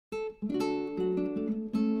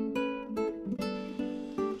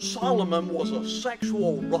Solomon was a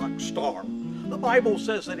sexual rock star. The Bible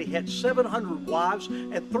says that he had 700 wives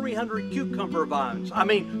and 300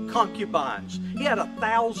 concubines. He had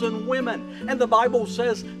 1,000 women. And the Bible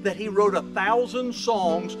says that he wrote 1,000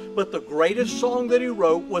 songs, but the greatest song that he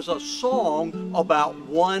wrote was a song about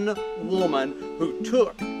one woman who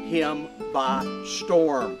took him by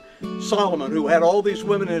storm. Solomon, who had all these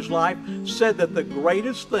women in his life, said that the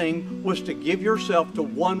greatest thing was to give yourself to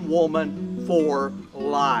one woman for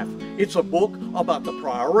life. It's a book about the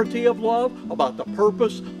priority of love, about the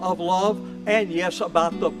purpose of love, and yes,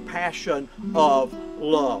 about the passion of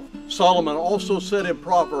love. Solomon also said in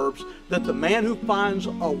Proverbs that the man who finds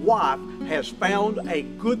a wife has found a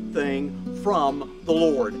good thing from the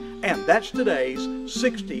Lord. And that's today's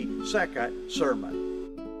 60-second sermon.